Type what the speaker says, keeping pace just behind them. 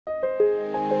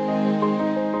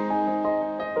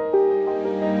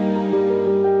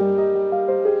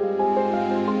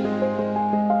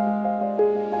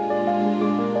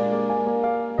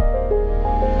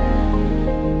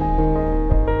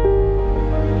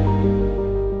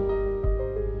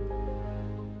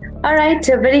All right,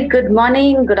 a very good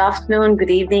morning, good afternoon, good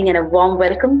evening, and a warm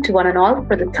welcome to one and all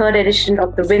for the third edition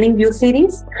of the Winning View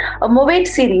series, a Movate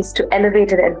series to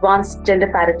elevate and advance gender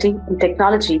parity in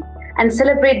technology and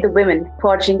celebrate the women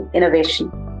forging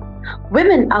innovation.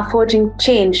 Women are forging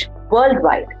change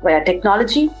worldwide via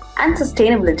technology and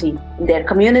sustainability in their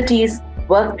communities,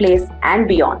 workplace, and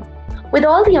beyond. With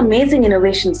all the amazing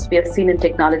innovations we have seen in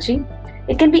technology,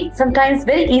 it can be sometimes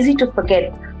very easy to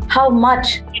forget how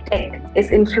much tech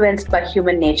is influenced by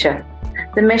human nature.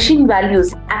 The machine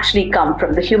values actually come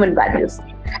from the human values.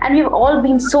 And we've all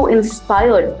been so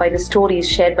inspired by the stories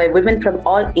shared by women from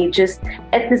all ages,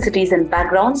 ethnicities, and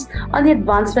backgrounds on the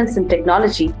advancements in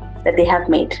technology that they have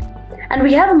made. And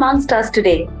we have amongst us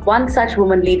today one such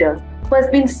woman leader who has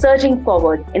been surging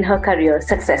forward in her career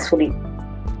successfully.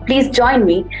 Please join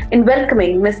me in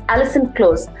welcoming Ms. Alison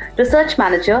Close, Research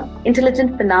Manager,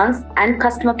 Intelligent Finance and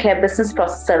Customer Care Business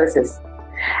Process Services.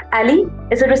 Ali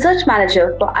is a Research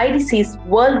Manager for IDC's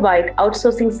Worldwide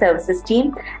Outsourcing Services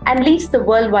team and leads the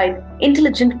Worldwide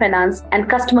Intelligent Finance and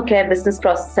Customer Care Business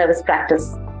Process Service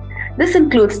practice. This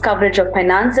includes coverage of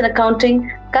finance and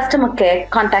accounting, customer care,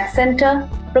 contact center,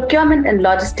 procurement and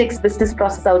logistics business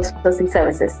process outsourcing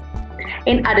services.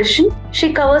 In addition,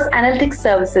 she covers analytics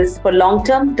services for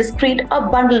long-term, discrete, or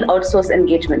bundled outsource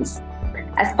engagements.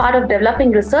 As part of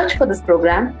developing research for this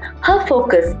program, her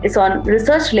focus is on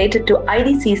research related to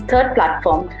IDC's third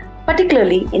platform,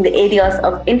 particularly in the areas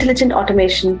of intelligent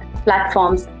automation,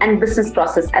 platforms, and business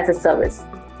process as a service.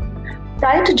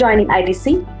 Prior to joining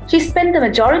IDC, she spent the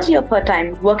majority of her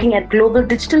time working at global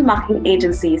digital marketing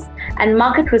agencies and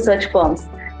market research firms,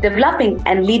 developing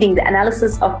and leading the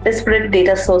analysis of disparate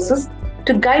data sources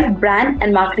to guide brand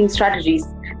and marketing strategies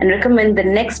and recommend the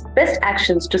next best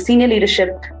actions to senior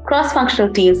leadership,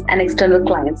 cross-functional teams, and external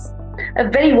clients. A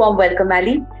very warm welcome,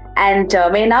 Ali, and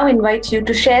may I now invite you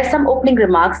to share some opening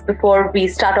remarks before we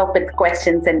start off with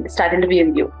questions and start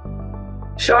interviewing you.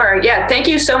 Sure. Yeah. Thank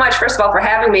you so much, first of all, for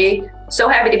having me. So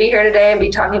happy to be here today and be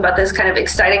talking about this kind of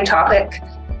exciting topic.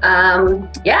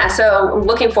 So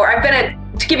looking for,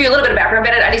 to give you a little bit of background,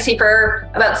 I've been at IDC for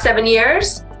about 7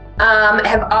 years.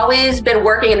 Have always been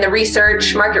working in the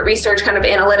market research, kind of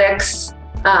analytics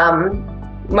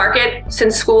market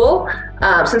since school,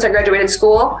 since I graduated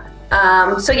school.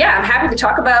 I'm happy to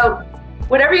talk about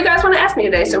whatever you guys want to ask me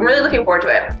today. So I'm really looking forward to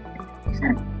it.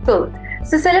 Cool.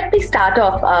 So let me start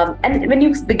off. And when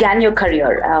you began your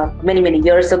career many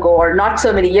years ago, or not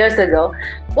so many years ago,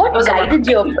 what guided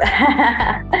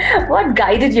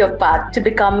your path to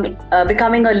becoming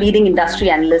a leading industry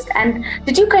analyst? And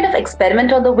did you kind of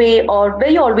experiment on the way, or were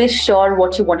you always sure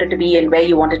what you wanted to be and where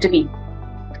you wanted to be?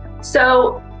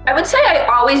 So I would say I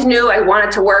always knew I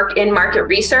wanted to work in market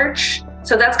research.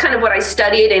 So that's kind of what I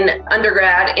studied in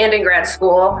undergrad and in grad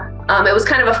school. It was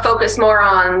kind of a focus more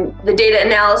on the data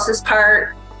analysis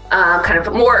part, kind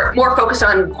of more focused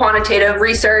on quantitative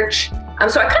research.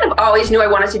 So I kind of always knew I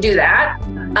wanted to do that.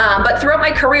 But throughout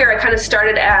my career, I kind of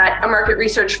started at a market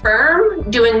research firm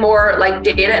doing more like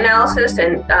data analysis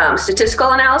and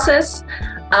statistical analysis.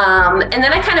 And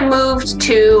then I kind of moved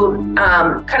to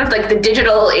kind of like the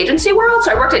digital agency world.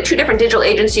 So I worked at 2 different digital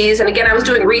agencies. And again, I was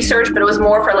doing research, but it was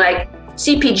more for like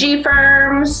CPG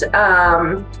firms,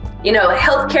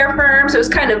 healthcare firms. It was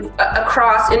kind of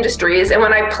across industries. And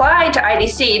when I applied to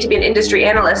IDC to be an industry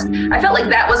analyst, I felt like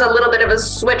that was a little bit of a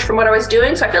switch from what I was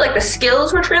doing. So I feel like the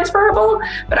skills were transferable,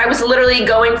 but I was literally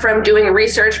going from doing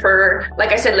research for,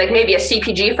 like I said, like maybe a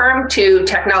CPG firm to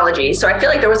technology. So I feel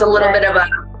like there was a little bit of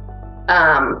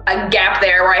a gap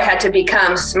there where I had to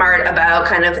become smart about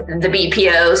kind of the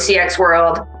BPO CX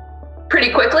world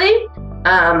pretty quickly.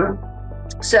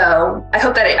 So I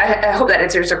hope that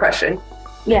answers your question.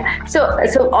 Yeah. So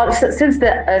since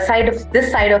this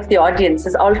side of the audience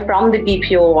is all from the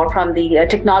BPO or from the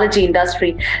technology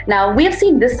industry, now we have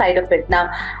seen this side of it.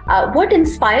 Now, what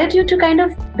inspired you to kind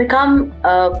of become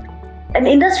an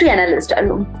industry analyst,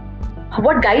 and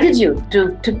what guided you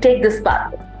to take this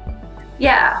path?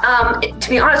 Yeah, to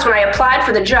be honest, when I applied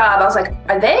for the job, I was like,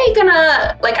 are they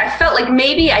gonna, I felt like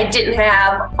maybe I didn't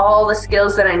have all the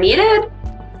skills that I needed.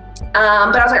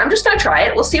 But I was like, I'm just going to try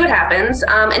it. We'll see what happens.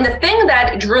 And the thing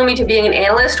that drew me to being an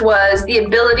analyst was the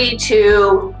ability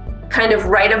to kind of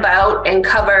write about and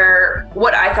cover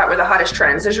what I thought were the hottest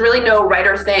trends. There's really no right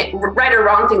or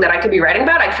wrong thing that I could be writing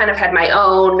about. I kind of had my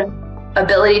own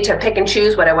ability to pick and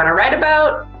choose what I want to write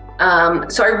about.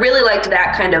 So I really liked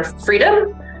that kind of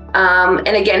freedom.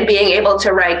 And again, being able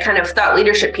to write kind of thought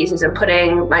leadership pieces and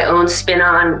putting my own spin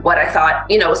on what I thought,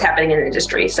 was happening in the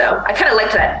industry. So I kind of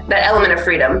liked that element of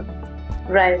freedom.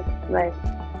 Right.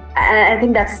 And I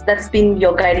think that's been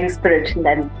your guiding spirit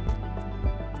then.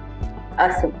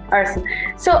 Awesome, awesome.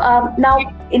 So now,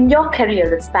 in your career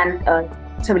that spanned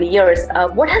so many years,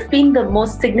 what has been the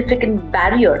most significant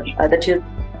barrier that you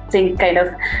think kind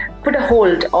of put a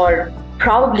hold or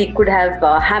probably could have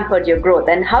hampered your growth,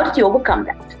 and how did you overcome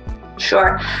that?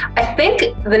 Sure. I think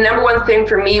the number one thing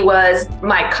for me was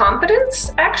my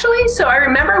confidence, actually. So I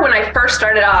remember when I first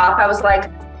started off, I was like,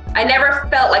 I never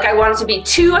felt like I wanted to be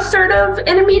too assertive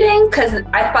in a meeting because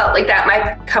I felt like that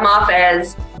might come off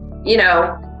as, you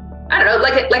know, I don't know,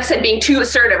 like I said, being too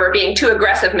assertive or being too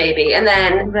aggressive maybe. And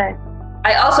then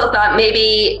I also thought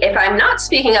maybe if I'm not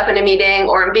speaking up in a meeting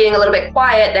or I'm being a little bit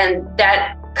quiet, then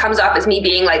that comes off as me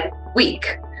being like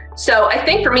weak. So I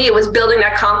think for me, it was building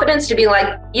that confidence to be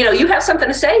like, you know, you have something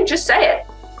to say, just say it.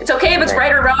 It's okay if it's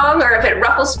right or wrong, or if it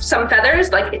ruffles some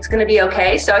feathers, like it's going to be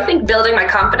okay. So I think building my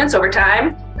confidence over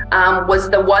time was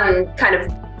the one kind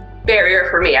of barrier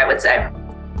for me, I would say.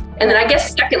 And then I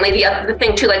guess secondly, the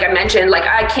thing too, like I mentioned, like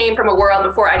I came from a world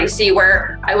before IDC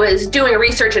where I was doing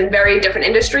research in very different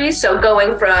industries. So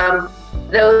going from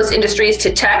those industries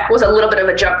to tech was a little bit of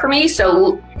a jump for me.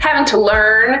 So having to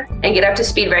learn and get up to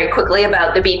speed very quickly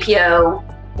about the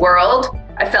BPO world,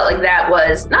 I felt like that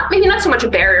was maybe not so much a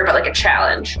barrier, but like a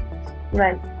challenge.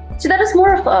 Right. So that was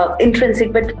more of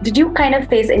intrinsic, but did you kind of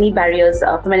face any barriers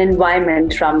from an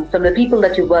environment, from the people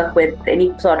that you work with,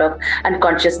 any sort of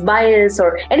unconscious bias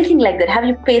or anything like that? Have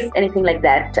you faced anything like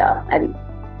that, Abby?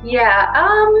 Yeah,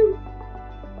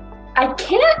 I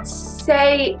can't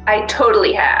say I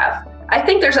totally have. I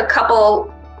think there's a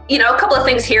couple of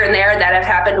things here and there that have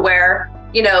happened where,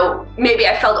 you know, maybe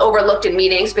I felt overlooked in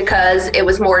meetings because it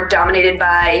was more dominated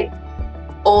by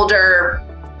older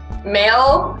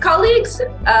male colleagues.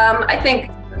 I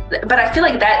think, but I feel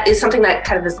like that is something that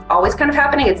kind of is always kind of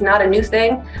happening. It's not a new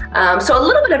thing. So a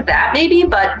little bit of that maybe,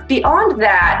 but beyond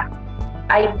that,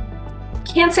 I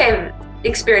can't say I've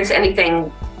experienced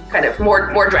anything kind of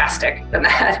more drastic than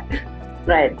that.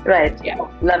 Right. Yeah.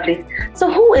 Lovely.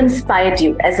 So who inspired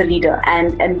you as a leader,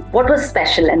 and what was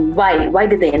special, and why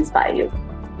did they inspire you?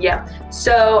 Yeah.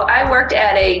 So I worked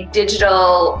at a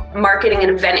digital marketing and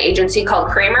event agency called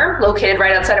Kramer, located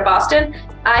right outside of Boston.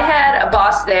 I had a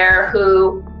boss there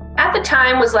who at the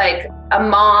time was like a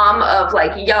mom of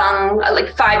like young,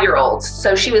 like 5-year-olds.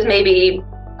 So she was maybe,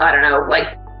 I don't know,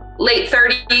 like late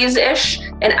 30s-ish.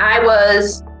 And I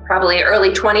was probably early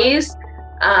 20s.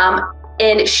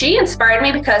 And she inspired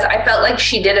me because I felt like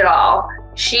she did it all.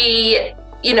 She,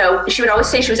 you know, she would always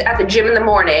say she was at the gym in the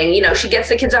morning, you know, she gets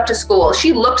the kids up to school.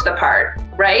 She looked the part,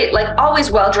 right? Like always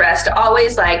well-dressed,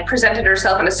 always like presented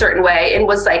herself in a certain way and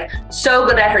was like so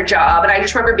good at her job. And I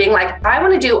just remember being like, I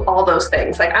want to do all those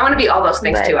things. Like I want to be all those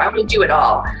things too. I want to do it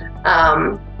all.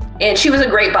 And she was a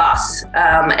great boss.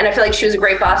 And I feel like she was a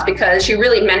great boss because she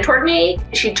really mentored me.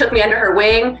 She took me under her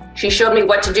wing. She showed me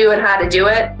what to do and how to do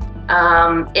it.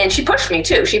 And she pushed me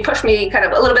too. She pushed me kind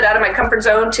of a little bit out of my comfort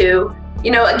zone to, you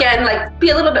know, again, like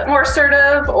be a little bit more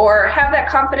assertive or have that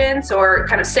confidence or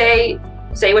kind of say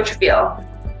what you feel.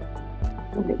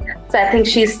 So I think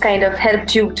she's kind of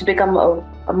helped you to become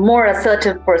a more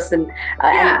assertive person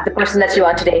and the person that you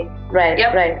are today. Right.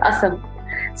 Yep. Right. Awesome.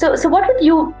 So what would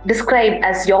you describe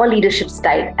as your leadership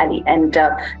style, Ali? And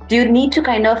do you need to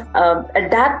kind of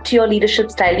adapt to your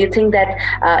leadership style? Do you think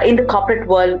that in the corporate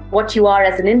world, what you are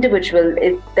as an individual,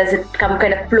 does it come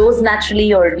kind of flows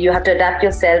naturally, or do you have to adapt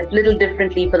yourself a little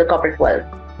differently for the corporate world?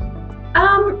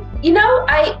 You know,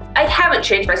 I haven't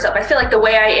changed myself. I feel like the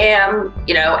way I am,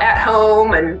 you know, at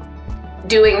home and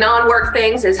doing non-work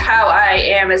things is how I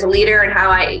am as a leader and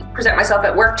how I present myself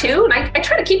at work too. And I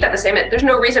try to keep that the same. There's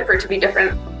no reason for it to be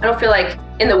different. I don't feel like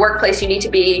in the workplace you need to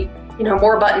be, you know,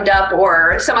 more buttoned up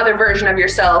or some other version of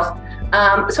yourself.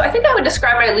 So I think I would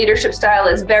describe my leadership style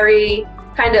as very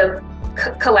kind of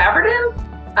collaborative.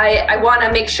 I want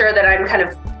to make sure that I'm kind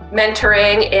of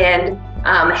mentoring and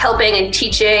helping and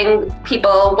teaching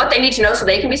people what they need to know so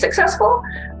they can be successful.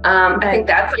 I think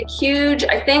that's like huge.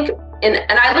 I think, and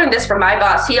I learned this from my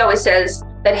boss. He always says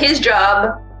that his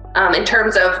job in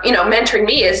terms of, you know, mentoring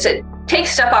me is to take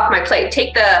stuff off my plate,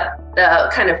 take the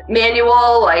kind of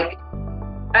manual, like,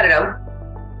 I don't know,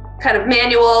 kind of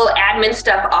manual admin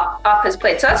stuff off his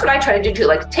plate. So that's what I try to do too,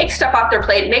 like take stuff off their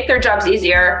plate, make their jobs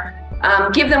easier,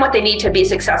 give them what they need to be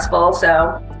successful.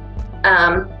 So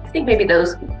I think maybe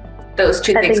those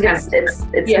two things. I think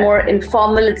it's more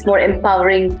informal, it's more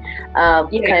empowering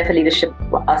kind of a leadership.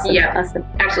 Awesome. Yeah, awesome.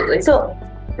 Absolutely. So,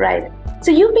 right.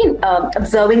 So you've been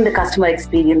observing the customer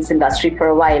experience industry for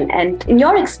a while, and in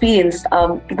your experience,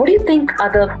 what do you think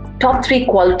are the top 3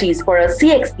 qualities for a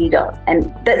CX leader?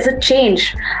 And does it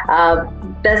change?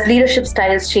 Does leadership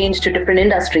styles change to different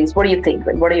industries? What do you think?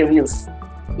 And what are your views?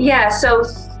 Yeah, so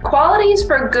qualities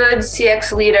for a good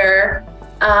CX leader,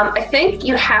 I think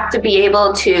you have to be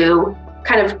able to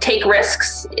kind of take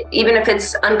risks, even if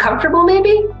it's uncomfortable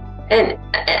maybe. And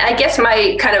I guess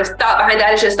my kind of thought behind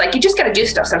that is just like, you just got to do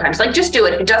stuff sometimes. Like, just do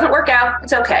it. If it doesn't work out,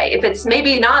 it's okay. If it's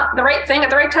maybe not the right thing at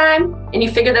the right time and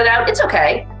you figure that out, it's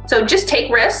okay. So just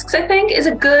take risks, I think, is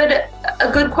a good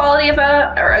quality of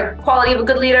a quality of a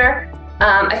good leader.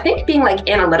 I think being like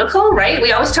analytical, right?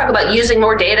 We always talk about using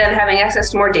more data and having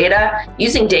access to more data,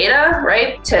 using data,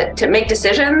 right, to make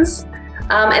decisions.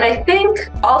 And I think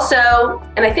also,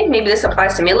 and I think maybe this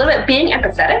applies to me a little bit, being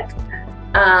empathetic.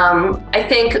 I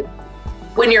think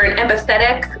when you're an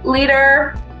empathetic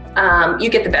leader, you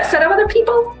get the best out of other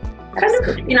people. Kind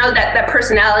of, you know, that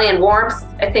personality and warmth.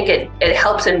 I think it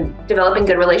helps in developing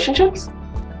good relationships.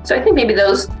 So I think maybe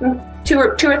those two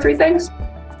or three things.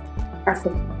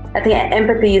 Awesome. I think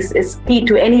empathy is key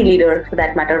to any leader, for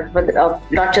that matter, but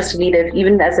not just a leader,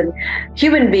 even as a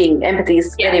human being. Empathy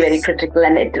is very, very critical,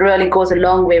 and it really goes a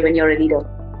long way when you're a leader.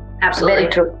 Absolutely.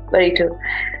 Very true. Very true.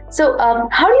 So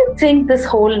how do you think this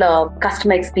whole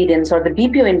customer experience or the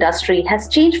BPO industry has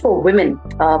changed for women?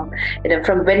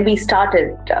 From when we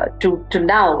started to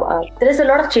now, there is a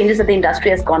lot of changes that the industry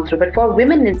has gone through. But for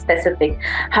women in specific,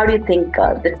 how do you think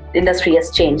the industry has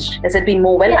changed? Has it been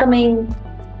more welcoming?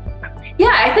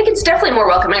 Yeah, I think it's definitely more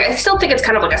welcoming. I still think it's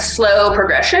kind of like a slow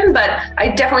progression, but I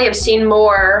definitely have seen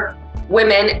more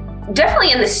women,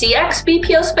 definitely in the CX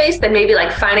BPO space than maybe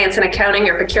like finance and accounting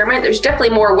or procurement. There's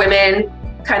definitely more women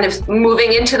kind of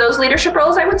moving into those leadership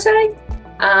roles, I would say.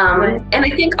 Right. And I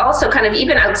think also kind of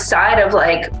even outside of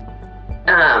like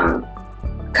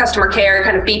customer care,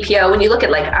 kind of BPO, when you look at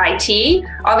like IT,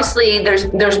 obviously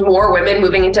there's more women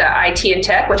moving into IT and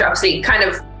tech, which obviously kind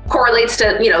of correlates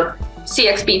to, you know,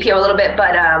 CX BPO a little bit,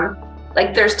 but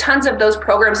like there's tons of those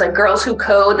programs like Girls Who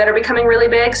Code that are becoming really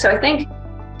big. So I think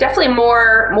definitely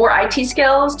more IT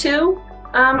skills too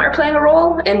are playing a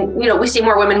role, and you know, we see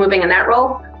more women moving in that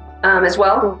role as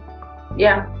well.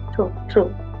 Yeah,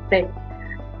 true, great.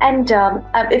 And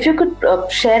if you could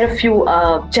share a few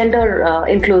gender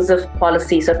inclusive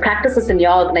policies or practices in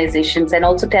your organizations, and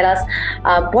also tell us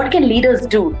what can leaders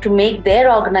do to make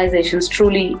their organizations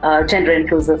truly gender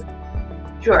inclusive?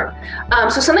 Sure.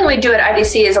 So something we do at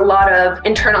IDC is a lot of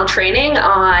internal training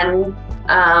on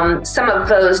some of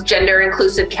those gender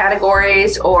inclusive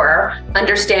categories or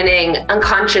understanding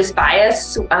unconscious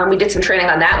bias. We did some training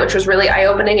on that, which was really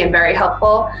eye-opening and very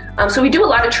helpful. So we do a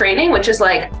lot of training, which is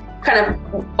like kind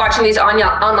of watching these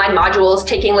online modules,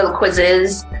 taking little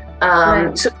quizzes.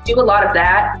 Right. So we do a lot of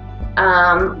that.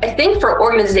 I think for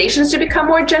organizations to become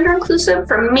more gender inclusive,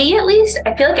 for me at least,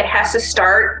 I feel like it has to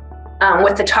start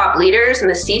with the top leaders in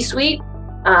the C-suite.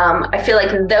 I feel like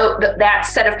that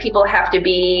set of people have to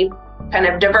be kind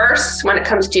of diverse when it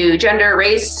comes to gender,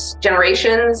 race,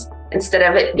 generations, instead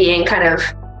of it being kind of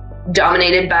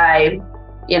dominated by,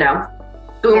 you know,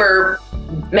 boomer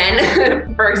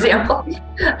men, for example.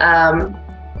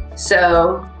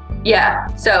 So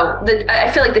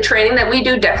I feel like the training that we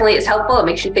do definitely is helpful. It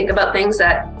makes you think about things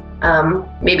that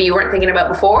maybe you weren't thinking about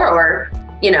before, or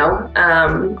you know,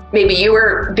 maybe you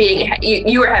were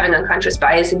having unconscious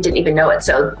bias and didn't even know it.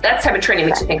 So that type of training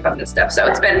makes you think about this stuff. So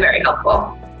it's been very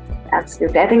helpful.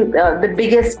 Absolutely. I think the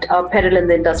biggest peril in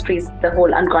the industry is the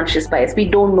whole unconscious bias. We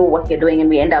don't know what we're doing, and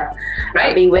we end up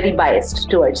being very biased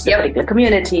towards a particular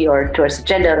community or towards a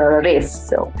gender or a race.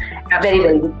 So very,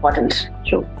 very important.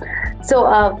 True.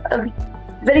 So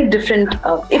very different,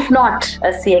 if not a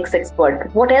CX expert,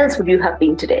 what else would you have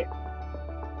been today?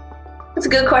 That's a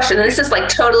good question. And this is like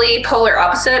totally polar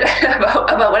opposite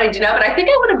about what I do now, but I think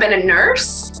I would have been a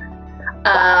nurse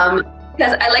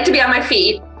because I like to be on my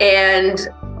feet, and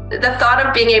the thought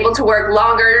of being able to work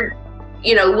longer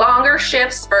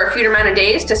shifts for a few amount of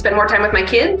days to spend more time with my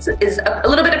kids is a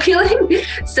little bit appealing.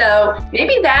 So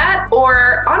maybe that,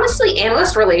 or honestly,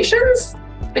 analyst relations,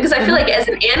 because I feel like as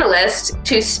an analyst,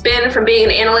 to spin from being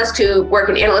an analyst to work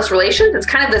in analyst relations, it's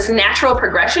kind of this natural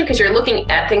progression because you're looking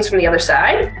at things from the other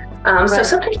side. So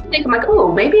sometimes I think I'm like,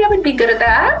 oh, maybe I would be good at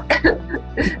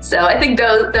that. So I think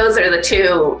those are the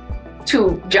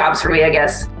two jobs for me, I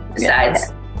guess,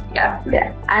 besides.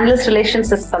 Yeah. Analyst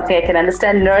relations is something I can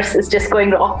understand. Nurse is just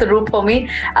going off the roof for me.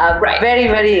 Very,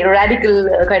 very radical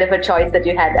kind of a choice that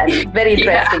you had, and very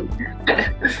interesting.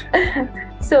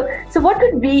 So what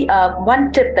would be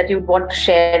one tip that you'd want to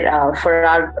share for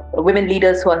our women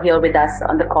leaders who are here with us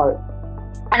on the call?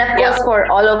 And of course,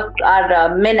 for all of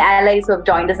our men allies who have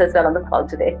joined us as well on the call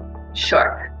today.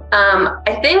 Sure.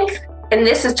 I think, and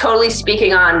this is totally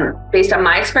speaking based on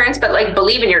my experience, but like,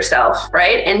 believe in yourself,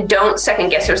 right? And don't second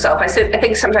guess yourself. I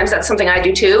think sometimes that's something I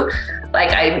do too.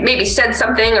 like I maybe said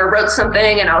something or wrote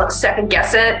something and I'll second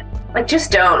guess it. Like,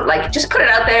 just don't. Like, just put it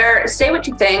out there, say what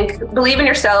you think, believe in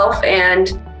yourself,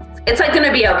 and it's like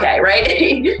gonna be okay, right?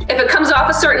 If it comes off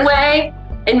a certain way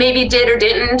and maybe did or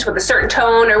didn't with a certain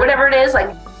tone or whatever it is, like,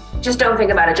 just don't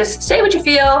think about it. Just say what you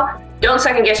feel, don't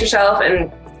second guess yourself,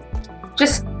 and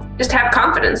just have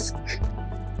confidence.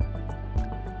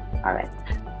 All right.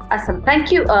 Awesome.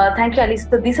 Thank you, Alice.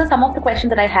 So these are some of the questions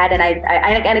that I had, and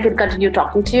I can continue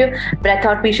talking to you, but I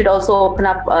thought we should also open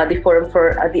up the forum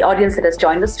for the audience that has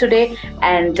joined us today,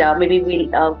 and maybe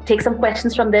we'll take some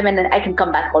questions from them, and then I can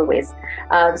come back always.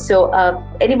 So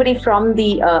anybody from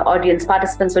the audience,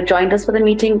 participants who joined us for the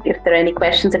meeting, if there are any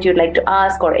questions that you'd like to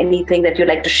ask or anything that you'd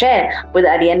like to share with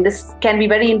Ali, and this can be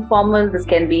very informal, this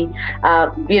can be,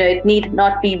 it need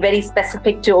not be very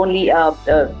specific to only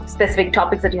specific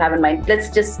topics that you have in mind. Let's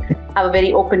just have a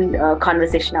very open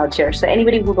conversation out here. So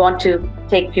anybody who would want to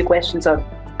take a few questions or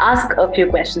ask a few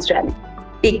questions to Ali?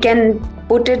 They can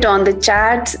put it on the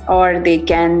chat or they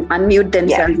can unmute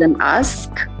themselves and ask.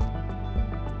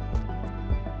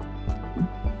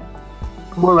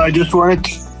 Well, I just wanted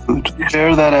to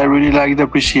share that I really like the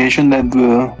appreciation that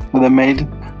they made.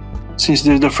 Since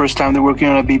this is the first time they're working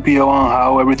on a BPO on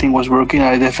how everything was working,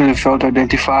 I definitely felt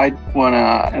identified when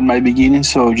at my beginning.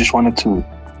 So just wanted to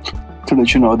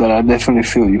let you know that I definitely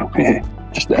feel you.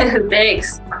 Just that.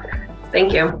 Thanks.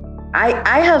 Thank you.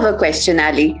 I have a question,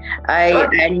 Ali,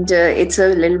 and it's a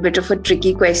little bit of a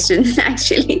tricky question,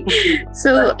 actually.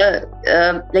 So,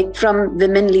 like from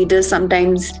women leaders,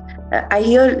 sometimes I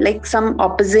hear like some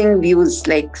opposing views.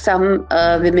 Like some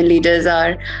women leaders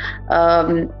are.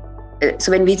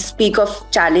 So when we speak of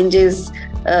challenges,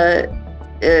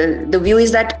 the view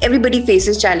is that everybody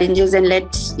faces challenges, and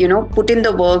let's put in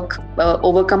the work,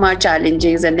 overcome our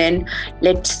challenges, and then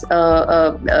let's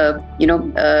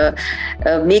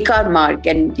make our mark,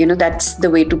 and that's the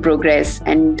way to progress.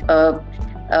 And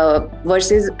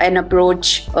versus an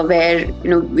approach where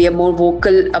we are more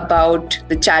vocal about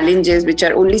the challenges which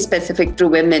are only specific to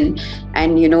women,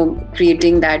 and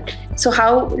creating that. So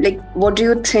how, what do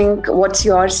you think? What's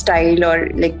your style, or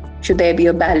should there be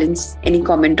a balance? Any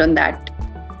comment on that?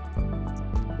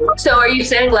 So are you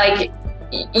saying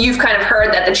you've kind of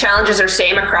heard that the challenges are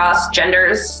same across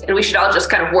genders and we should all just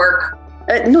kind of work?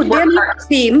 No, they're not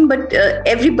same, but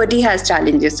everybody has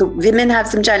challenges. So women have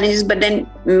some challenges, but then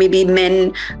maybe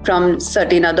men from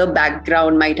certain other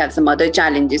background might have some other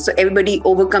challenges. So everybody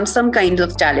overcomes some kinds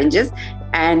of challenges,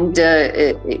 and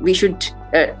we should,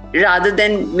 rather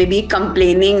than maybe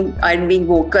complaining and being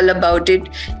vocal about it,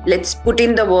 let's put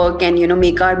in the work and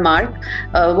make our mark.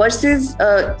 Versus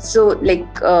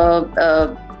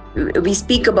we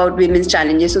speak about women's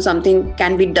challenges, so something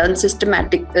can be done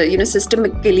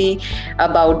systemically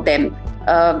about them.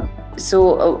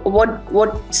 So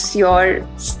what's your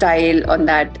style on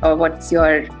that, or what's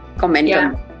your comment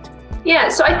on that? Yeah,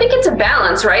 so I think it's a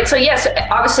balance, right? So yes,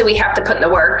 obviously we have to put in the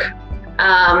work,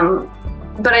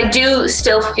 but I do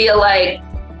still feel like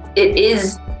it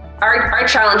is our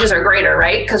challenges are greater,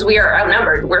 right? Because we are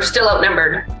outnumbered. We're still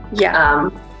outnumbered. Yeah.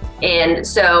 And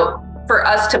so for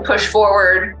us to push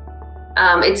forward,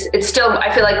 it's still,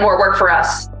 I feel like, more work for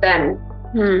us than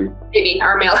maybe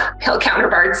our male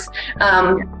counterparts.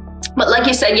 But like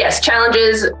you said, yes,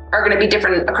 challenges are going to be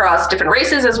different across different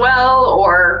races as well,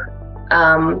 or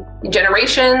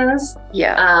generations.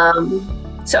 Yeah.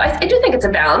 So I do think it's a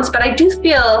balance, but I do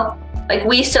feel like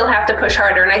we still have to push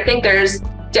harder. And I think there's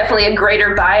definitely a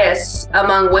greater bias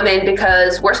among women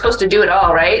because we're supposed to do it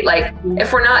all, right? Like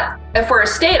if we're a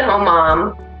stay-at-home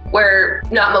mom, we're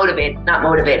not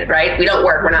motivated, right? We don't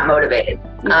work, we're not motivated.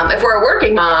 If we're a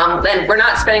working mom, then we're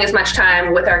not spending as much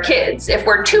time with our kids. If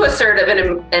we're too assertive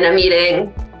in a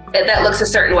meeting, that looks a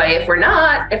certain way. If we're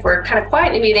kind of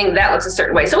quiet in a meeting, that looks a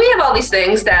certain way. So we have all these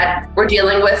things that we're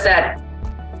dealing with that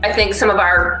I think some of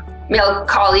our male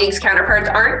colleagues, counterparts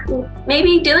aren't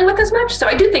maybe dealing with as much. So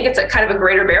I do think it's a kind of a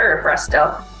greater barrier for us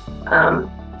still.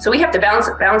 So we have to balance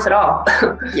it all.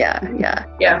 Yeah,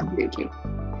 absolutely.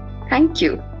 Thank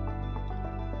you.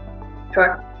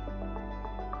 Sure.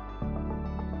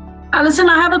 Alison,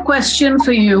 I have a question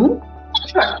for you.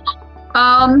 Sure.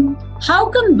 How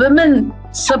can women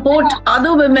support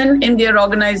other women in their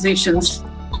organizations?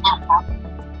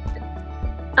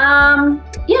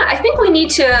 Yeah, I think we need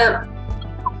to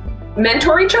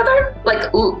mentor each other,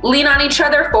 like lean on each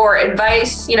other for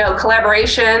advice,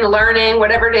 collaboration, learning,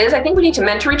 whatever it is. I think we need to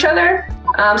mentor each other.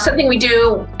 Something we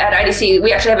do at IDC,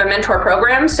 we actually have a mentor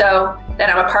program that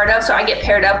I'm a part of. So I get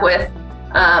paired up with,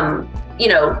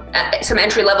 some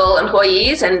entry-level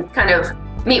employees and kind of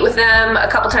meet with them a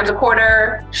couple times a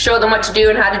quarter, show them what to do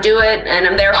and how to do it, and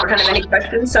I'm there for kind of any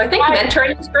questions. So I think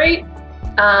mentoring is great.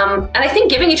 And I think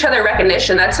giving each other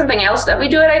recognition, that's something else that we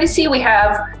do at IDC. We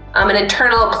have an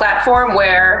internal platform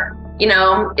where, you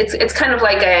know, it's kind of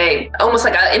like almost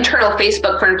like an internal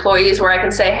Facebook for employees, where I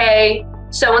can say, hey,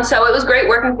 so-and-so, it was great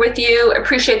working with you.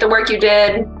 Appreciate the work you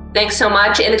did. Thanks so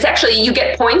much. And it's actually, you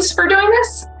get points for doing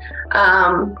this.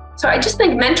 So I just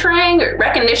think mentoring,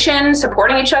 recognition,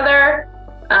 supporting each other,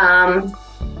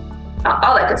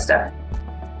 all that good stuff.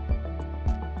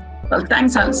 Well,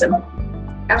 thanks, Alison.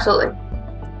 Absolutely.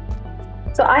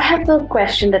 So I have a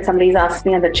question that somebody's asked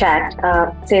me on the chat.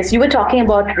 Says, you were talking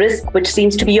about risk, which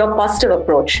seems to be your positive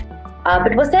approach.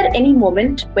 But was there any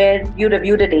moment where you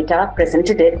reviewed the data,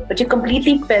 presented it, but you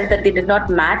completely felt that they did not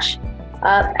match,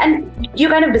 and you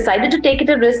kind of decided to take it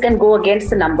a risk and go against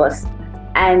the numbers,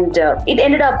 and it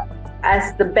ended up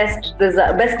as the best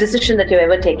decision that you've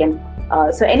ever taken?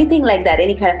 So anything like that,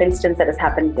 any kind of instance that has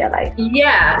happened in your life?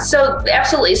 Yeah, so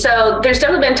absolutely. So there's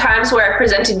definitely been times where I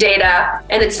presented data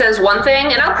and it says one thing,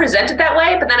 and I'll present it that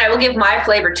way, but then I will give my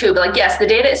flavor too. But like, yes, the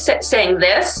data is saying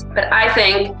this, but I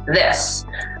think this.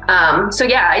 So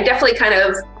yeah, I definitely kind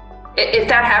of, if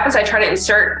that happens, I try to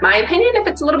insert my opinion if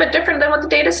it's a little bit different than what the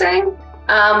data's saying.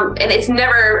 And it's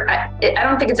never, I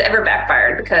don't think it's ever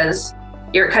backfired, because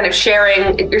you're kind of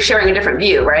sharing a different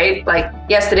view, right? Like,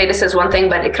 yes, the data says one thing,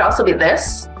 but it could also be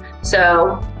this.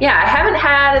 So yeah, I haven't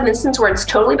had an instance where it's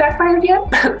totally backfired yet.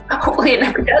 Hopefully it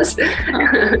never does.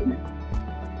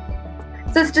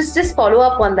 So just follow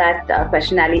up on that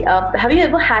question, Ali. Have you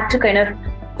ever had to kind of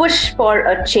push for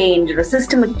a change or a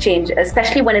systemic change,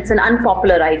 especially when it's an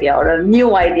unpopular idea or a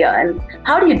new idea? And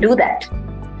how do you do that?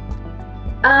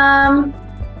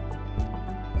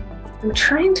 I'm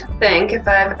trying to think if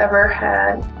I've ever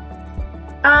had.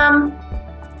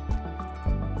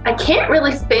 I can't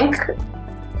really think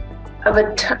of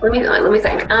a. Let me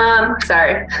think.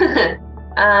 Sorry.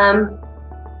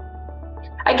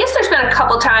 I guess there's been a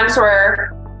couple times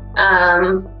where,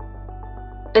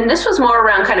 and this was more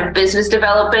around kind of business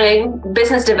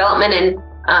development, and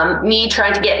me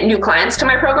trying to get new clients to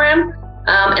my program.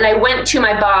 And I went to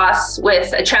my boss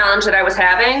with a challenge that I was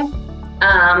having.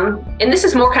 And this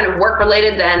is more kind of work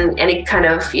related than any kind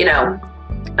of,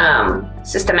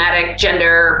 systematic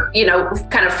gender,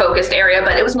 kind of focused area,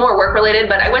 but it was more work related.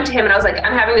 But I went to him and I was like,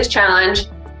 I'm having this challenge.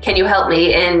 Can you help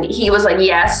me? And he was like,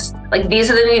 yes, like these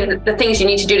are the things you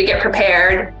need to do to get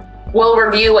prepared. We'll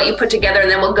review what you put together, and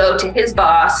then we'll go to his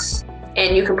boss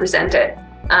and you can present it.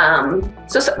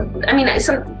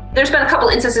 There's been a couple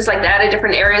instances like that in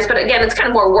different areas, but again, it's kind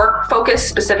of more work focused,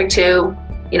 specific to,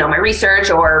 my research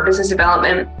or business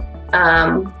development.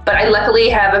 But I luckily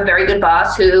have a very good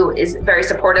boss who is very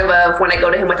supportive of when I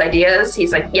go to him with ideas.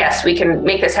 He's like, yes, we can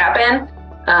make this happen.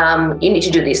 You need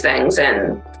to do these things,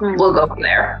 and we'll go from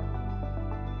there.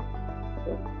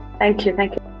 Thank you.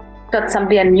 Got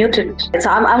somebody unmuted. So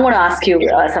I'm going to ask you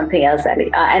something else, Ali.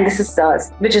 And this is,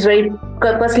 which is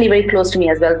personally very close to me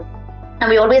as well. And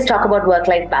we always talk about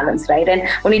work-life balance, right? And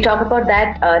when we talk about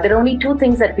that, there are only two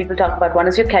things that people talk about. One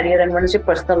is your career and one is your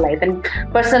personal life. And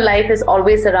personal life is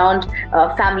always around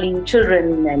family,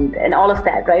 children, and all of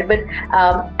that, right? But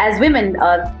as women,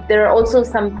 there are also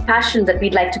some passions that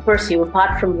we'd like to pursue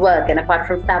apart from work and apart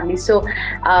from family. So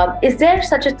is there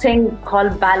such a thing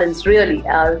called balance, really?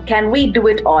 Can we do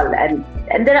it all?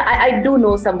 And there, I do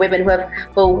know some women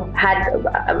who had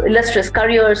illustrious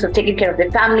careers, who've taken care of their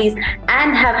families,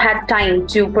 and have had time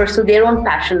to pursue their own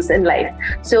passions in life.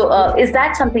 So is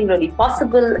that something really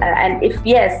possible? And if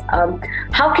yes,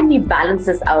 how can we balance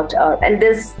this out? And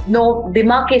there's no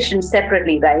demarcation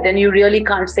separately, right? And you really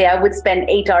can't say, I would spend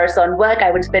 8 hours on work,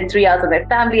 I would spend 3 hours on my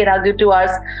family, and I'll do 2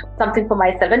 hours something for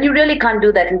myself. And you really can't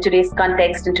do that in today's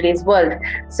context, in today's world.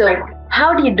 So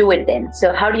how do you do it then?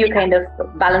 So how do you kind of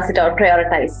balance it out,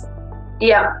 prioritize?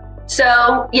 Yeah.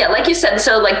 So yeah, like you said,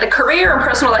 so like the career and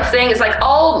personal life thing is like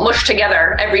all mushed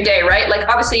together every day, right? Like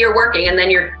obviously you're working and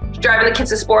then you're driving the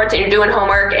kids to sports and you're doing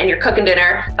homework and you're cooking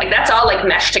dinner. Like that's all like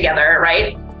meshed together,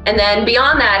 right? And then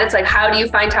beyond that, it's like, how do you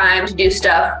find time to do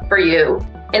stuff for you?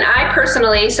 And I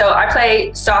personally, so I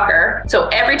play soccer. So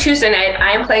every Tuesday night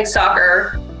I am playing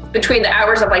soccer between the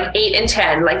hours of like 8 and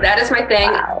 10. Like that is my thing.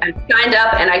 Wow. I'm signed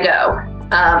up and I go.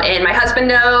 And my husband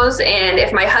knows, and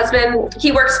if my husband,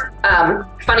 he works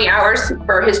funny hours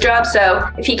for his job, so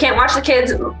if he can't watch the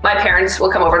kids, my parents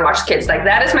will come over and watch the kids. Like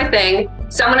that is my thing.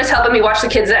 Someone is helping me watch the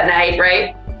kids at night,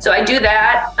 right? So I do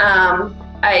that.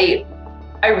 I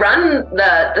run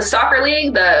the soccer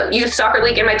league, the youth soccer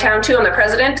league in my town too. I'm the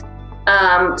president.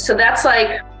 So that's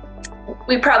like,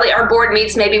 our board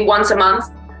meets maybe once a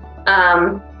month.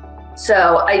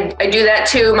 So I do that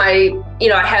too. I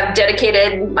have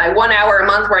dedicated my 1 hour a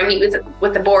month where I meet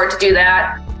with the board to do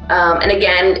that. And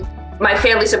again, my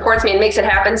family supports me and makes it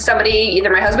happen. Either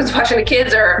my husband's watching the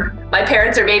kids or my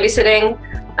parents are babysitting.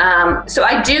 So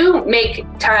I do make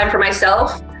time for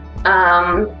myself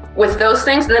with those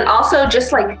things. And then also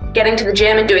just like getting to the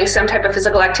gym and doing some type of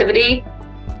physical activity.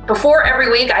 Before every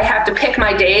week, I have to pick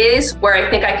my days where I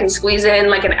think I can squeeze in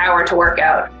like an hour to work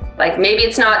out. Like maybe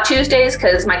it's not Tuesdays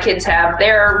because my kids have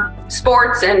their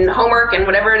sports and homework and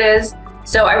whatever it is.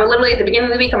 So I would literally at the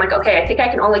beginning of the week, I'm like, okay, I think I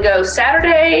can only go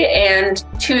Saturday and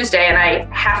Tuesday, and I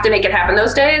have to make it happen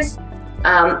those days.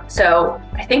 So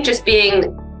I think just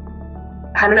being,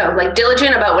 I don't know, like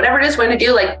diligent about whatever it is we're going to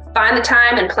do, like find the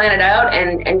time and plan it out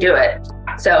and do it.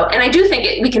 So, and I do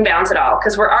think we can balance it all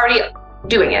because we're already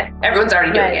doing it. Everyone's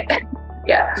already doing it.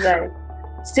 Yeah. Right.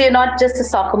 So you're not just a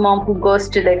soccer mom who goes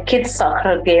to the kids'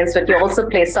 soccer games, but you also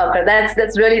play soccer.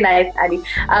 That's really nice, Ali. In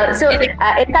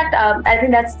fact, I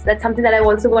think that's something that I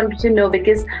also wanted to know,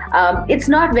 because it's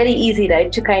not very easy,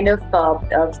 right, to kind of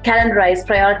calendarize,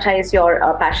 prioritize your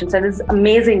passions. And it's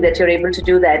amazing that you're able to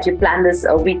do that. You plan this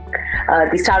week,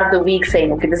 the start of the week,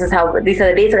 saying, okay, these are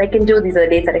the days that I can do, these are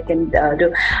the days that I can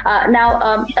do.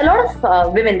 Now, a lot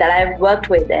of women that I've worked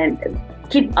with and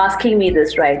keep asking me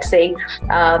this, right? Saying,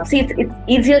 see, it's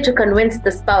easier to convince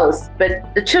the spouse,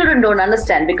 but the children don't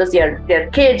understand because they're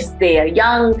kids, they are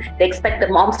young, they expect the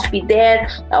moms to be there.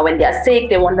 When they are sick,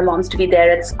 they want the moms to be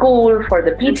there at school, for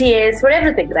the PTAs, for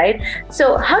everything, right?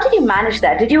 So how did you manage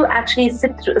that? Did you actually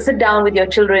sit down with your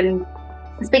children,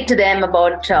 speak to them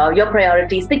about your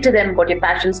priorities, speak to them about your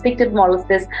passion, speak to them all of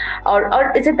this?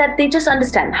 Or is it that they just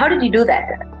understand? How did you do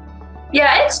that? Yeah,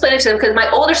 I explained it to him because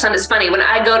my older son is funny. When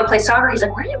I go to play soccer, he's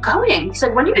like, where are you going? He's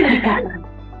like, when are you going to be back?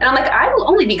 And I'm like, I will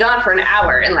only be gone for an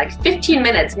hour and like 15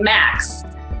 minutes max.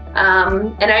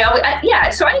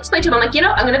 So I explained to him, I'm like,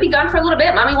 I'm going to be gone for a little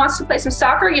bit. Mommy wants to play some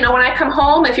soccer. When I come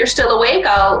home, if you're still awake,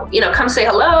 I'll, come say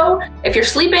hello. If you're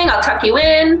sleeping, I'll tuck you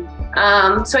in.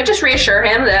 So I just reassure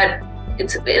him that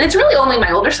it's really only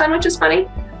my older son, which is funny.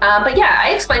 But yeah,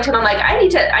 I explained to him, I'm like, I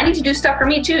need to do stuff for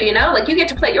me too, like you get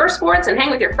to play your sports and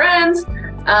hang with your friends.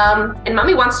 And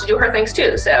mommy wants to do her things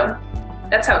too. So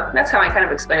that's how I kind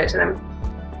of explain it to them.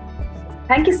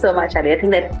 Thank you so much, Ali. I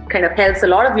think that kind of helps a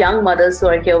lot of young mothers who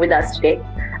are here with us today.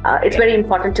 It's very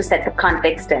important to set the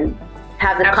context and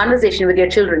have the conversation with your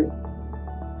children.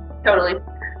 Totally.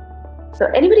 So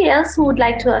anybody else who would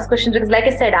like to ask questions? Because like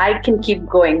I said, I can keep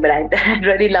going, but I'd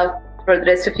really love for the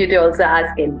rest of you to also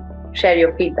ask and share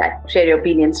your feedback, share your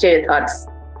opinions, share your thoughts.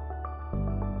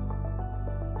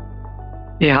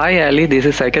 Yeah, hi Ali, this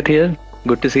is Saikat here.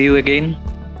 Good to see you again.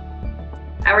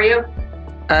 How are you?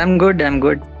 I'm good.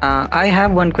 I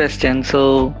have one question.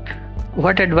 So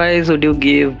what advice would you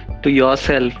give to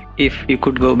yourself if you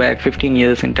could go back 15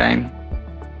 years in time?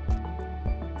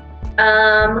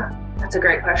 That's a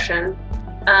great question.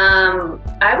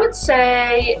 I would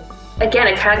say, again,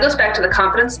 it kind of goes back to the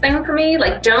confidence thing for me.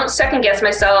 Like, don't second guess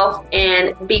myself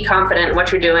and be confident in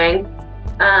what you're doing.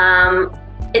 And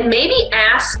maybe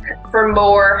ask for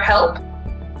more help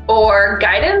or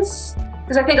guidance.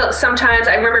 Because I think sometimes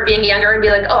I remember being younger and be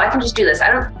like, oh, I can just do this.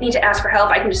 I don't need to ask for help.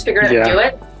 I can just figure it out and do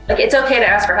it. Like, it's okay to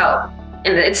ask for help.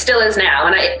 And it still is now.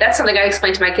 And that's something I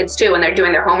explain to my kids too when they're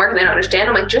doing their homework and they don't understand.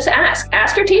 I'm like, just ask.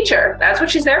 Ask your teacher. That's what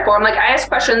she's there for. I'm like, I ask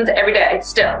questions every day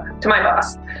still to my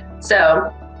boss.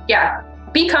 So yeah,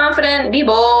 be confident, be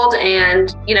bold,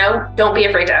 and, don't be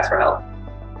afraid to ask for help.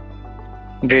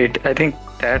 Great. I think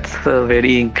that's a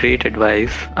very great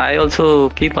advice. I also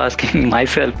keep asking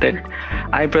myself that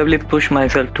I probably push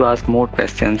myself to ask more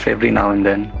questions every now and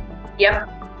then. Yep.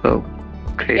 So,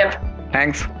 great. Yep.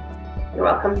 Thanks. You're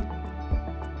welcome.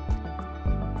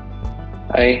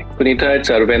 Hi, Punita, it's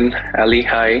Arvind. Ali,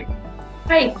 hi.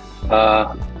 Hi.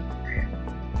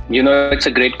 It's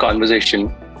a great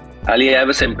conversation. Ali, I have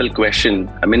a simple question.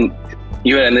 I mean,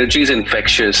 your energy is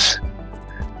infectious.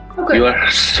 Okay. You are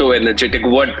so energetic.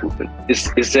 What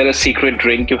is there a secret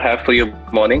drink you have for your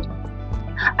morning?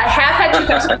 I have had 2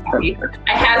 cups of coffee.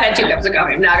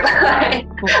 I'm not gonna lie.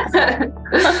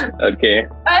 Okay.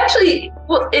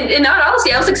 In all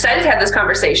honesty, I was excited to have this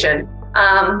conversation.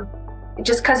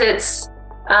 Just because it's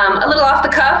a little off the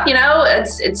cuff,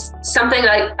 it's something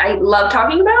I love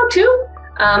talking about too.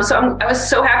 So I was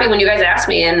so happy when you guys asked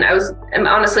me, and I'm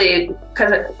honestly,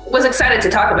 because I was excited to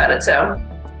talk about it. So.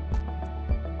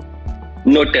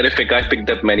 No, terrific. I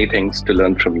picked up many things to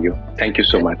learn from you. Thank you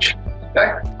so much.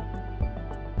 Sure.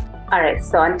 All right.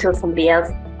 So until somebody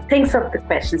else thinks of the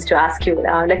questions to ask you,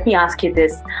 let me ask you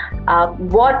this.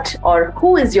 What or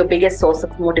who is your biggest source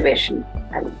of motivation?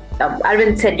 And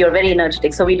Arvind said you're very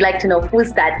energetic. So we'd like to know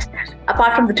who's that,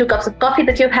 apart from the 2 cups of coffee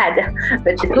that you've had,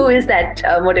 but who is that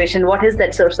motivation? What is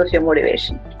that source of your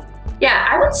motivation? Yeah,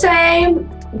 I would say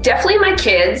definitely my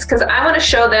kids, because I want to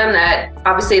show them that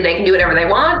obviously they can do whatever they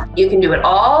want. You can do it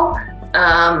all.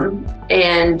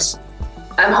 And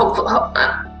I'm hopeful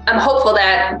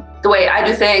that the way I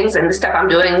do things and the stuff I'm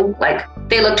doing, like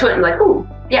they look to it and like, ooh,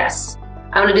 yes,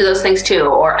 I want to do those things too,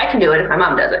 or I can do it if my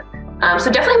mom does it. So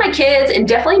definitely my kids, and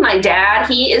definitely my dad.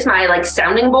 He is my like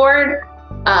sounding board.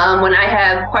 When I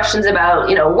have questions about,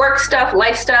 work stuff,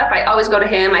 life stuff, I always go to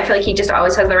him. I feel like he just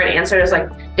always has the right answers. Like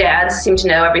dads seem to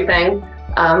know everything.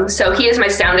 So he is my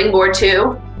sounding board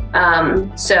too.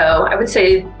 So I would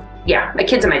say, yeah, my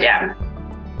kids and my dad,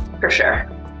 for sure.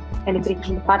 Anybody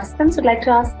from the participants would like to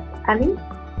ask Ali?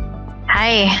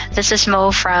 Hi, this is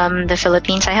Mo from the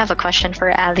Philippines. I have a question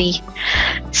for Ali.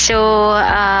 So,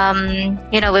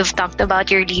 we've talked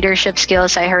about your leadership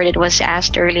skills. I heard it was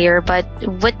asked earlier, but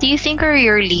what do you think are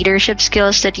your leadership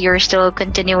skills that you're still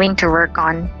continuing to work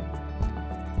on?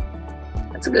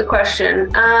 That's a good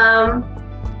question.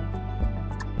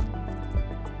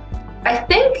 I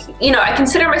think, I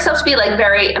consider myself to be like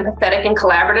very empathetic and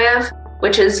collaborative,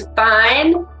 which is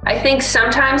fine. I think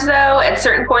sometimes though, at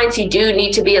certain points, you do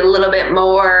need to be a little bit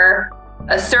more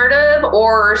assertive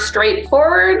or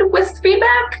straightforward with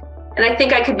feedback. And I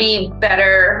think I could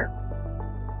better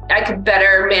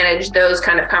manage those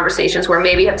kind of conversations where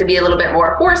maybe you have to be a little bit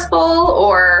more forceful,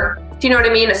 or, do you know what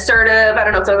I mean? Assertive. I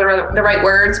don't know if those are the right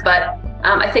words, but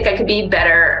I think I could be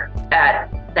better at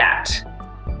that.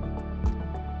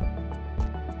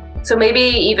 So maybe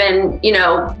even,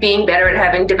 being better at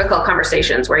having difficult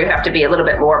conversations where you have to be a little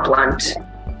bit more blunt.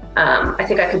 I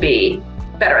think I could be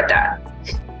better at that.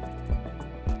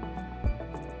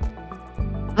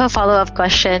 I have a follow-up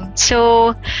question.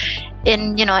 So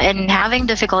in having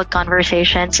difficult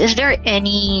conversations, is there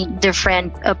any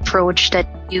different approach that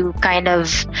you kind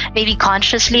of maybe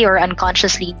consciously or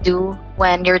unconsciously do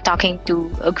when you're talking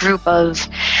to a group of,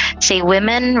 say,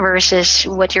 women versus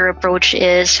what your approach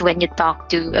is when you talk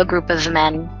to a group of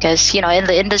men? Because, in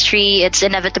the industry, it's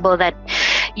inevitable that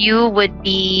you would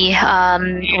be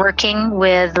working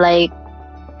with like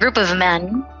a group of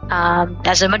men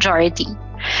as a majority.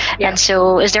 Yeah. And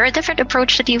so is there a different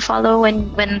approach that you follow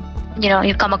when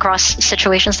you come across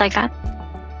situations like that?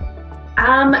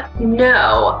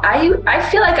 No, I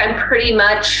feel like I'm pretty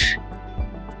much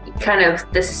kind of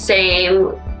the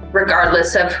same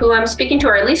regardless of who I'm speaking to,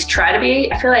 or at least try to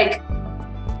be. I feel like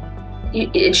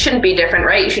it shouldn't be different,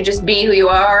 right? You should just be who you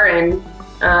are. And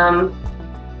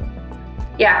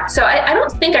so I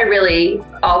don't think I really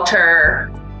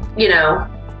alter,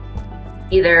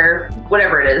 either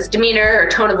whatever it is, demeanor or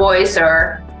tone of voice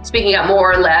or speaking up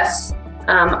more or less.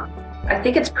 I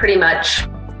think it's pretty much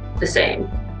the same.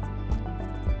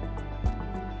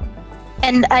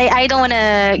 And I don't want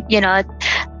to,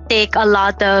 take a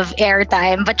lot of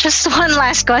airtime, but just one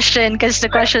last question, because the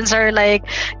questions are like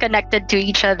connected to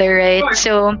each other, right?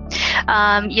 Sure.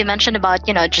 So you mentioned about,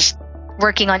 just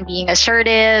working on being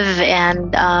assertive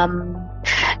and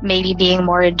maybe being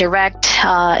more direct,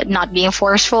 not being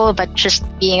forceful, but just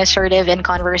being assertive in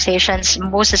conversations,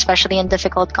 most especially in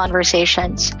difficult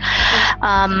conversations.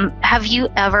 Have you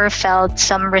ever felt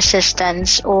some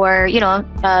resistance or,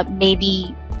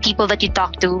 maybe people that you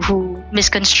talk to who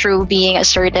misconstrue being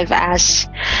assertive as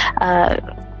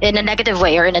in a negative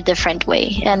way or in a different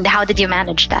way? And how did you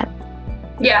manage that?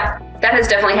 Yeah, that has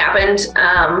definitely happened.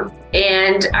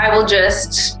 And I will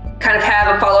just kind of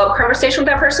have a follow-up conversation with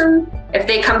that person. If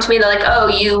they come to me, they're like, oh,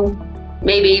 you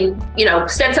maybe,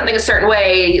 said something a certain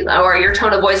way, or your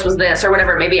tone of voice was this, or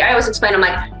whatever. Maybe I always explain, I'm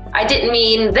like, I didn't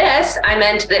mean this, I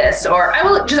meant this. Or I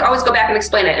will just always go back and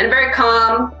explain it in a very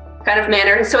calm kind of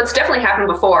manner. So it's definitely happened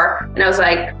before. And I was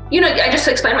like, I just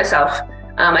explained myself.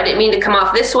 I didn't mean to come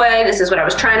off this way. This is what I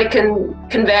was trying to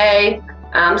convey.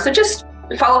 So just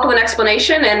follow up with an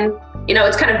explanation, and,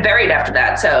 it's kind of buried after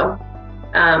that. So,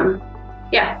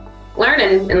 learn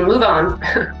and move on.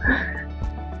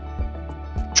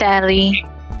 Sadly.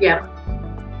 Yeah.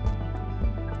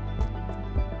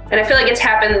 And I feel like it's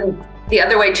happened the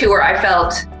other way too, where I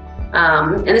felt,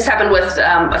 and this happened with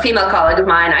a female colleague of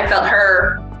mine, I felt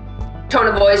her tone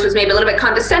of voice was maybe a little bit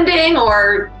condescending,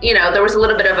 or, there was a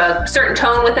little bit of a certain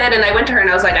tone with it. And I went to her and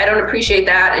I was like, I don't appreciate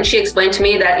that. And she explained to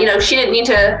me that, she didn't mean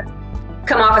to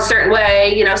come off a certain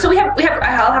way, so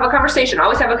I'll have a conversation,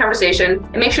 always have a conversation.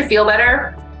 It makes you feel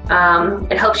better.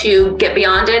 It helps you get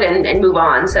beyond it and move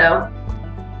on. So.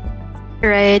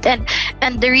 Right.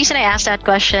 And the reason I asked that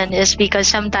question is because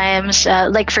sometimes,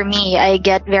 like for me, I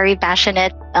get very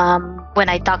passionate when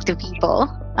I talk to people.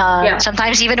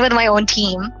 sometimes even with my own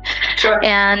team. Sure.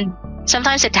 And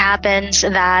sometimes it happens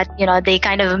that, they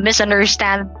kind of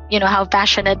misunderstand, how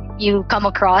passionate you come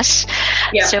across.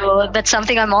 Yeah. So that's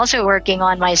something I'm also working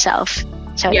on myself.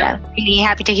 So really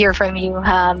happy to hear from you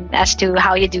as to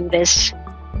how you do this.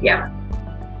 Yeah.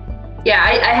 Yeah,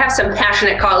 I have some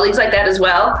passionate colleagues like that as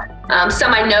well.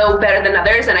 Some I know better than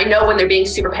others, and I know when they're being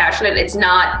super passionate, it's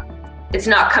not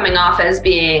coming off as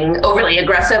being overly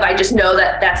aggressive. I just know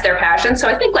that that's their passion. So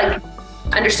I think like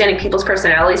understanding people's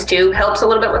personalities too helps a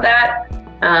little bit with that.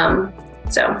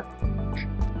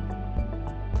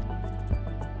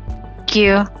 Thank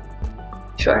you.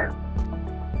 Sure.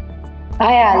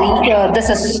 Hi, Ali. This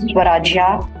is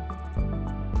Swaraja.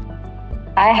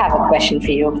 I have a question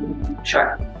for you.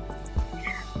 Sure.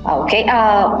 Okay.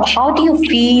 How do you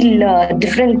feel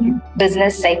different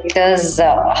business sectors,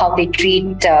 how they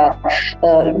treat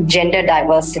gender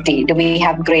diversity? Do we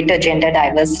have greater gender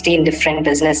diversity in different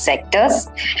business sectors?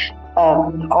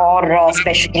 Or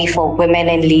especially for women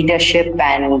in leadership?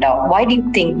 And why do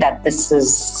you think that this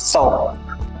is so?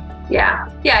 Yeah,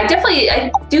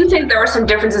 I do think there are some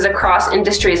differences across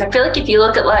industries. I feel like if you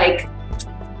look at like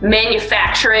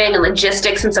manufacturing and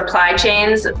logistics and supply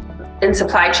chain,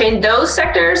 those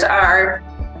sectors are,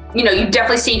 you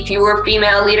definitely see fewer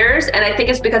female leaders. And I think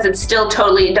it's because it's still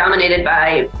totally dominated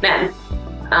by men.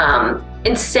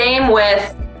 And same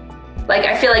with, like,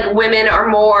 I feel like women are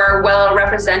more well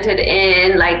represented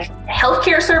in like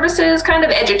healthcare services, kind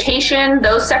of education,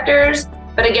 those sectors.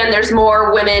 But again, there's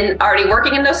more women already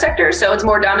working in those sectors. So it's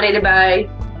more dominated by,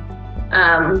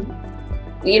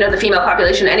 the female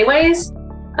population anyways.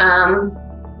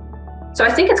 So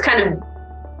I think it's kind of,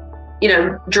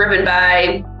 driven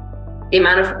by the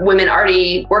amount of women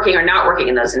already working or not working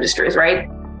in those industries, right?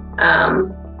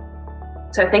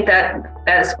 So I think that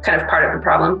is kind of part of the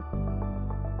problem.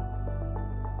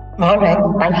 All right,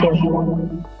 thank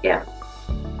you. Yeah.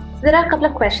 So there are a couple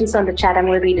of questions on the chat. I'm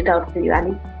going to read it out for you,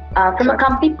 Ali. From a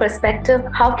company perspective,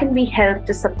 how can we help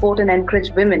to support and encourage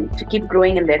women to keep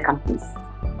growing in their companies?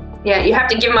 Yeah, you have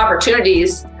to give them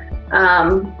opportunities.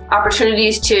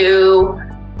 Opportunities to,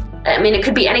 it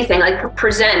could be anything, like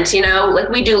present, like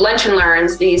we do lunch and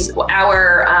learns, these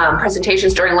hour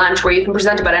presentations during lunch where you can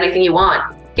present about anything you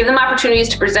want. Give them opportunities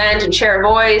to present and share a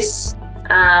voice.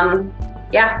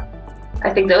 I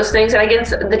think those things, and I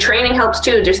guess the training helps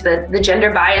too, just the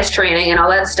gender bias training and all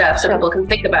that stuff, so people can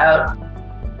think about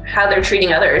how they're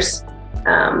treating others.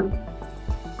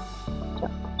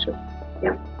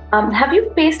 Have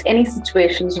you faced any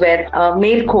situations where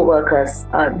male co-workers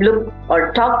look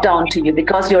or talk down to you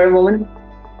because you're a woman?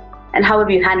 And how have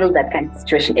you handled that kind of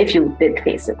situation if you did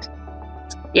face it?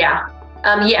 Yeah.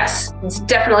 Yes, it's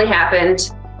definitely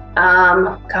happened.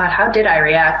 God, how did I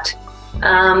react?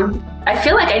 I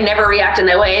feel like I never react in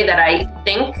the way that I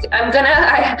think I'm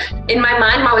gonna. In my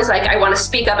mind, I'm always like, I want to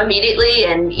speak up immediately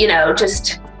and,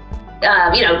 just,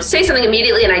 say something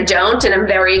immediately, and I don't. And I'm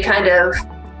very kind of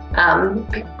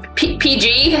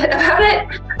PG about it.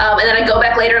 And then I go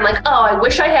back later and like, oh, I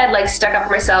wish I had like stuck up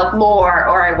for myself more,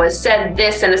 or I was said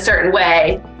this in a certain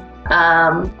way.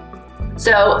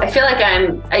 So I feel like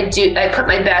I put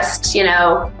my best,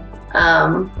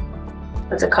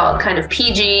 what's it called? Kind of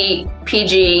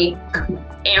PG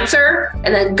answer,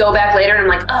 and then go back later and I'm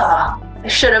like, oh, I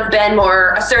should have been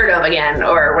more assertive again,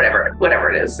 or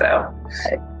whatever it is. So,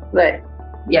 right.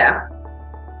 Yeah.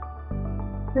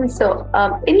 So,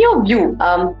 in your view,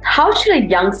 how should a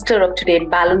youngster of today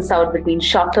balance out between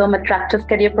short-term attractive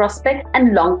career prospects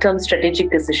and long-term strategic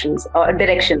decisions or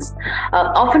directions?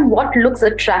 Often what looks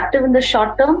attractive in the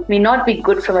short term may not be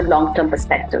good from a long-term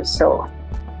perspective. So,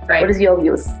 What is your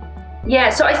views? Yeah,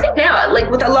 so I think now, like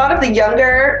with a lot of the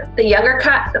younger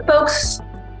folks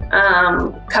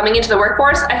coming into the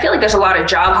workforce, I feel like there's a lot of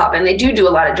job hopping. They do a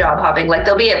lot of job hopping. Like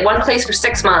they'll be at one place for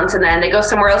 6 months and then they go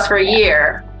somewhere else for a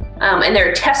year. And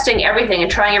they're testing everything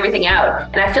and trying everything out.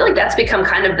 And I feel like that's become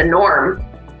kind of the norm.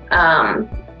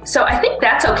 So I think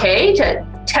that's okay to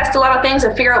test a lot of things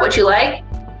and figure out what you like.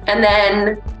 And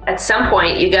then at some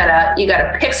point you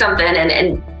gotta pick something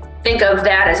and think of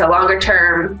that as a longer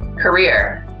term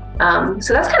career.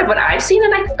 So that's kind of what I've seen,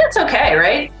 and I think that's okay,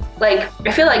 right? Like,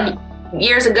 I feel like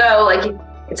years ago, like,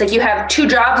 it's like you have 2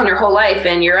 jobs in your whole life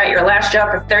and you're at your last job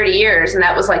for 30 years and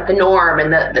that was like the norm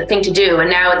and the thing to do. And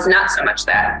now it's not so much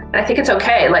that. And I think it's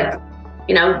okay. Like,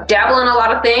 dabble in a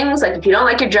lot of things. Like if you don't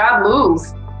like your job, move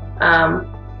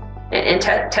and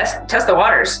test the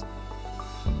waters.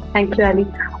 Thank you, Ali.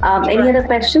 Any other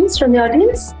questions from the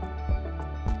audience?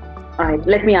 All right,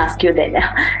 let me ask you then.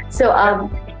 So,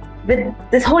 with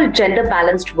this whole gender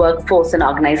balanced workforce in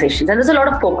organizations, and there's a lot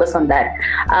of focus on that,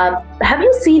 have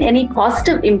you seen any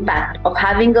positive impact of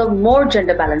having a more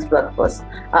gender balanced workforce,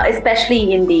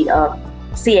 especially in the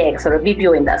CX or a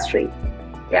BPO industry?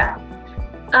 Yeah.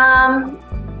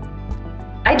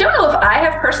 I don't know if I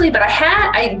have personally, but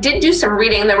I did do some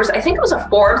reading. There was, I think it was a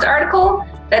Forbes article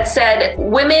that said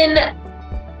when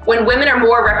women are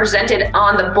more represented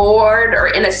on the board or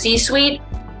in a C-suite,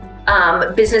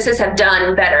 businesses have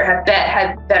done better, have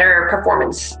better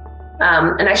performance.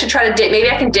 And I should try to maybe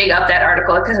I can dig up that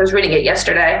article because I was reading it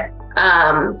yesterday,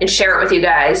 and share it with you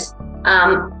guys.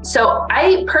 So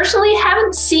I personally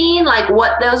haven't seen like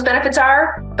what those benefits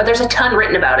are, but there's a ton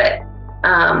written about it.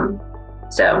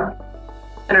 So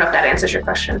I don't know if that answers your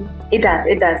question. It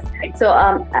does. So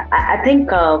I think,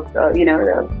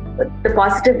 the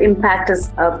positive impact is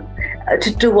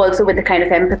to do also with the kind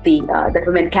of empathy that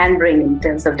women can bring in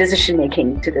terms of decision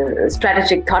making to the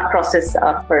strategic thought process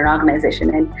for an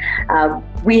organization. And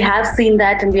we have seen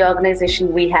that in the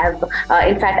organization. We have,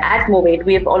 in fact, at Movate,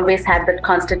 we have always had that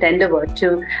constant endeavor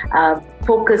to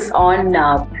focus on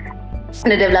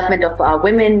the development of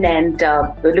women and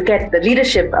look at the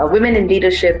leadership, women in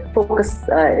leadership, focus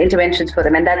interventions for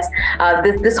them. And that's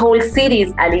this whole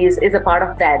series, Ali, is a part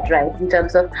of that, right? In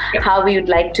terms of how we would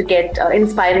like to get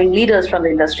inspiring leaders from the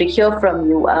industry, hear from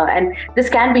you. And this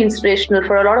can be inspirational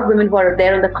for a lot of women who are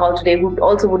there on the call today who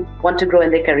also would want to grow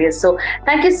in their careers. So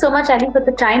thank you so much, Ali, for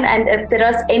the time. And if there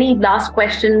is any last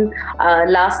question,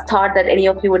 last thought that any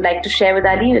of you would like to share with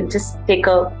Ali, just take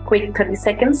a quick 30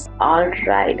 seconds. All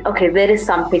right. Okay. There is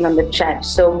something on the chat.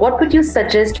 So what would you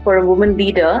suggest for a woman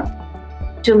leader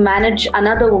to manage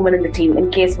another woman in the team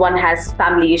in case one has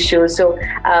family issues? So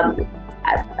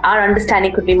our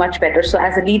understanding could be much better. So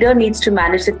as a leader needs to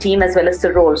manage the team as well as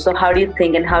the role. So how do you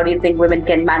think women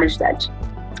can manage that?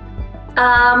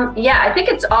 I think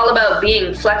it's all about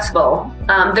being flexible.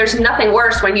 There's nothing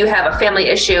worse when you have a family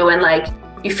issue and like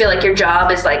you feel like your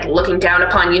job is like looking down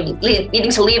upon you,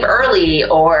 needing to leave early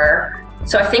or.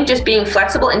 So I think just being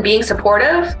flexible and being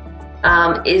supportive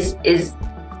is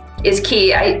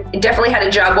key. I definitely had a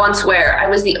job once where I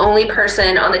was the only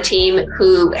person on the team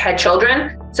who had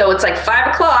children. So it's like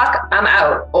 5 o'clock, I'm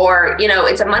out, or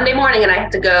it's a Monday morning and I have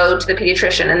to go to the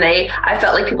pediatrician, and I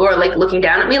felt like people were like looking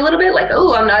down at me a little bit, like,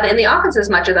 oh, I'm not in the office as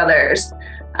much as others.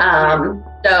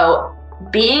 So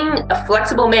being a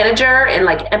flexible manager and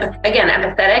like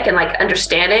empathetic and like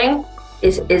understanding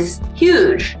is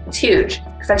huge. It's huge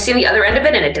because I've seen the other end of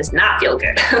it and it does not feel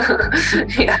good.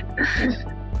 Yeah.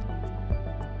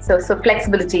 So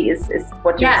flexibility is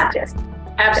what you suggest.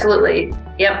 Absolutely.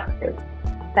 Yep.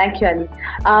 Thank you, Ali.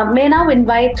 May I now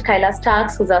invite Kaila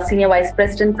Starks, who's our Senior Vice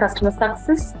President, Customer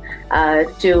Success,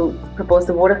 to propose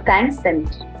the vote of thanks and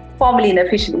formally and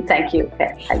officially thank you.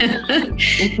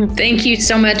 Thank you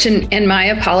so much, and my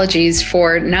apologies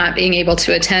for not being able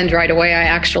to attend right away. I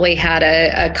actually had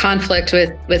a conflict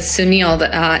with Sunil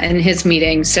in his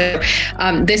meeting. So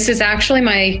this is actually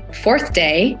my 4th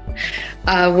day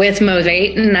with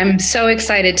Movate, and I'm so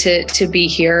excited to be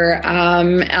here.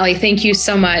 Ali, thank you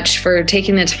so much for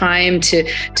taking the time to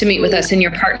meet with us in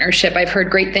your partnership. I've heard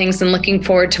great things and looking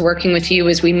forward to working with you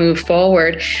as we move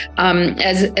forward.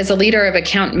 As a leader of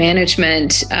account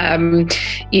management,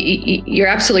 you're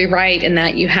absolutely right in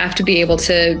that you have to be able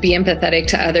to be empathetic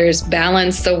to others,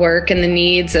 balance the work and the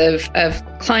needs of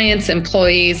clients,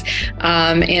 employees,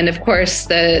 and of course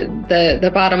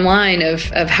the bottom line of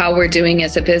how we're doing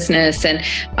as a business. And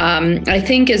I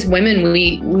think as women,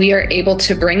 we are able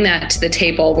to bring that to the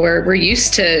table. We're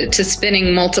used to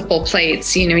spinning multiple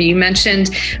plates. You mentioned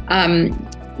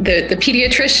the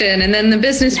pediatrician and then the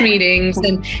business meetings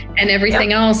and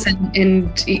everything else.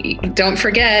 And don't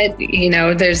forget,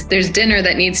 there's dinner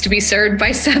that needs to be served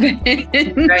by 7.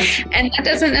 Right. And that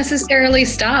doesn't necessarily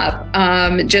stop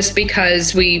just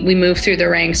because we move through the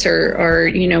ranks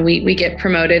or we get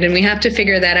promoted, and we have to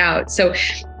figure that out. So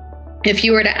if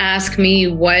you were to ask me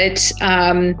what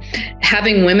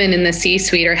having women in the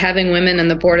C-suite or having women on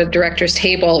the board of directors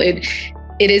table,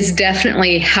 it is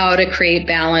definitely how to create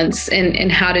balance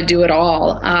and how to do it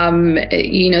all.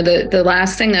 The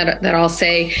last thing that I'll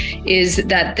say is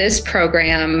that this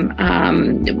program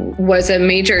was a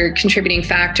major contributing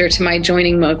factor to my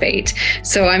joining Movate.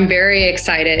 So I'm very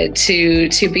excited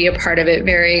to be a part of it,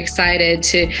 very excited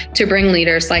to bring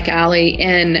leaders like Ali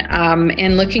in,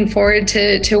 and looking forward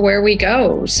to where we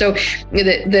go. So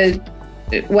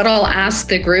what I'll ask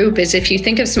the group is if you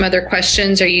think of some other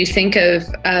questions or you think of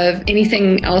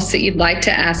anything else that you'd like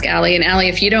to ask Ali, and Ali,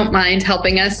 if you don't mind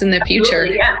helping us in the future,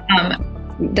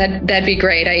 that'd be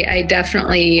great. I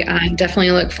definitely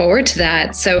look forward to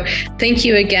that. So thank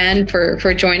you again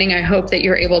for joining. I hope that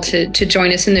you're able to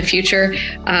join us in the future.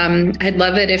 I'd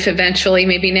love it if eventually,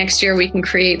 maybe next year, we can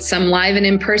create some live and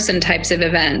in-person types of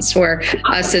events where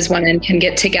us as One can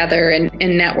get together and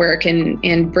network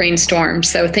and brainstorm.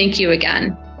 So thank you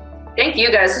again. Thank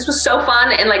you guys. This was so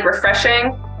fun and like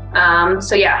refreshing.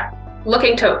 So yeah,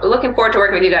 looking forward to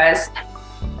working with you guys.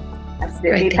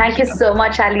 Absolutely. Thank you so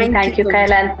much, Ali. Thank you,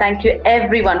 Kayla, and thank you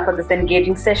everyone for this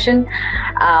engaging session.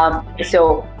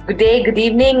 So good day, good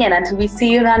evening, and until we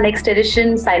see you in our next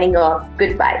edition, signing off.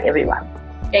 Goodbye, everyone.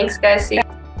 Thanks, guys. See you.